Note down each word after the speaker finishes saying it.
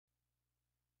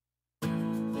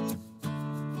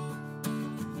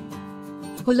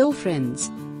Hello friends.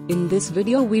 In this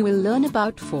video we will learn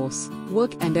about force,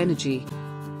 work and energy.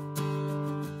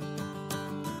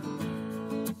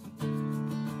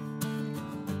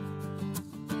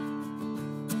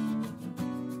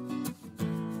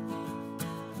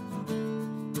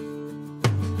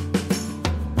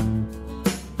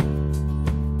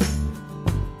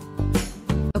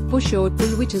 A push or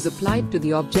pull which is applied to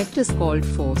the object is called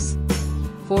force.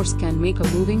 Force can make a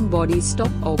moving body stop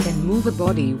or can move a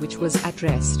body which was at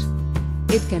rest.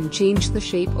 It can change the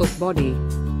shape of body.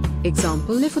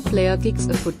 Example: if a player kicks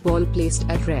a football placed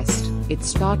at rest, it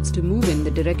starts to move in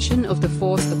the direction of the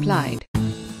force applied.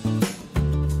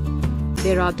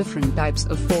 There are different types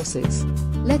of forces.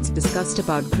 Let's discuss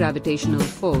about gravitational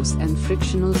force and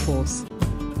frictional force.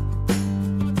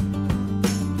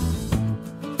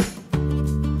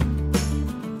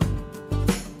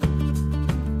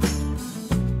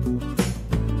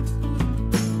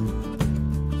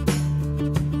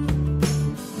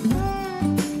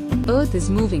 Earth is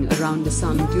moving around the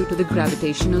sun due to the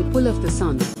gravitational pull of the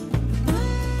sun.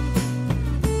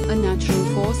 A natural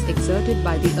force exerted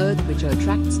by the earth which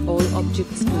attracts all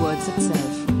objects towards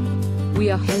itself. We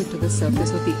are held to the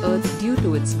surface of the earth due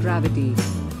to its gravity.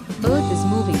 Earth is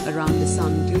moving around the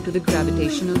sun due to the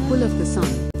gravitational pull of the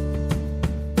sun.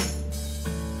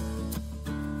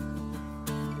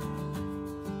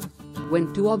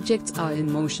 When two objects are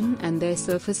in motion and their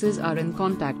surfaces are in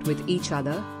contact with each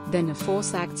other, then a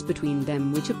force acts between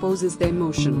them which opposes their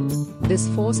motion. This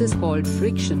force is called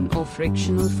friction or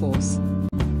frictional force.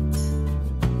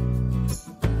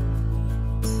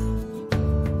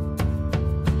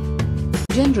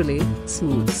 Generally,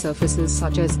 smooth surfaces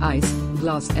such as ice,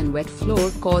 glass and wet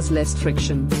floor cause less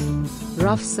friction.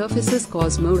 Rough surfaces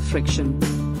cause more friction.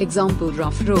 Example: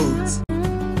 rough roads.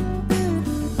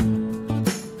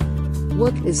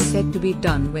 Work is said to be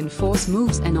done when force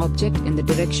moves an object in the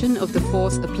direction of the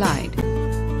force applied.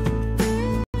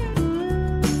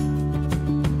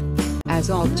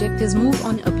 As object is moved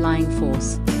on applying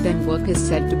force, then work is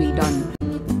said to be done.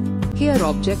 Here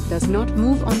object does not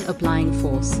move on applying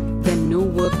force, then no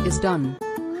work is done.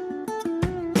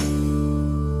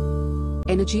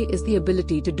 Energy is the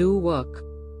ability to do work.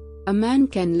 A man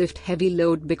can lift heavy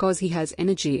load because he has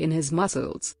energy in his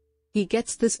muscles. He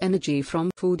gets this energy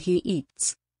from food he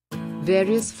eats.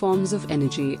 Various forms of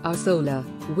energy are solar,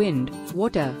 wind,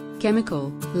 water,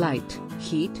 chemical, light,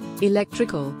 heat,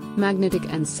 electrical, magnetic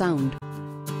and sound.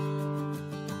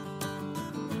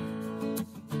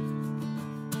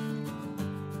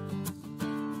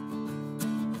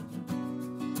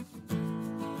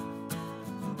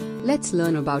 Let's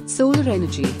learn about solar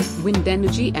energy, wind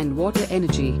energy and water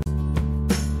energy.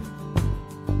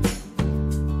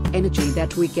 Energy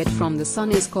that we get from the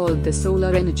sun is called the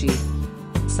solar energy.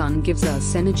 Sun gives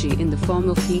us energy in the form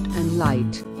of heat and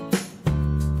light.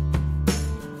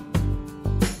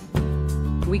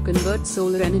 We convert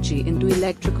solar energy into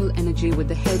electrical energy with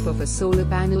the help of a solar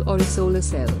panel or a solar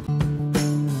cell.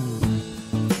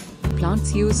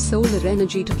 Plants use solar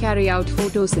energy to carry out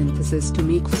photosynthesis to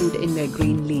make food in their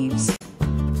green leaves.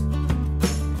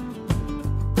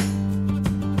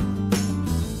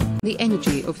 The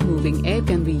energy of moving air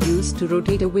can be used to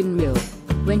rotate a windmill.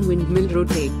 When windmill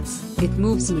rotates, it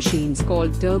moves machines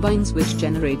called turbines which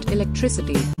generate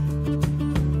electricity.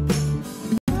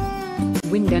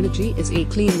 Wind energy is a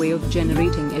clean way of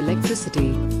generating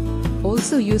electricity.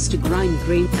 Also used to grind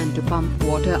grain and to pump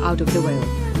water out of the well.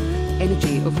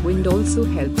 Energy of wind also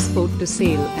helps boat to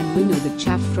sail and winnow the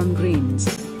chaff from grains.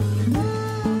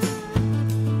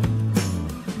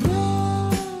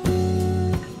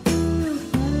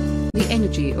 The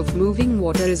energy of moving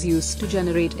water is used to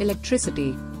generate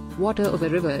electricity. Water of a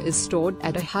river is stored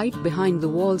at a height behind the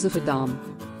walls of a dam.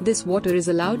 This water is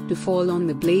allowed to fall on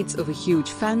the blades of a huge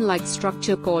fan-like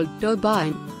structure called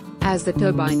turbine. As the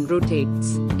turbine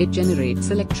rotates, it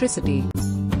generates electricity.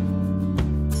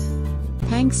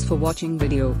 Thanks for watching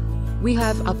video. We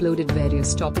have uploaded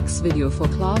various topics video for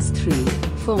class 3,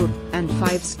 4 and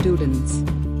 5 students.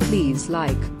 Please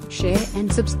like, share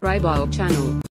and subscribe our channel.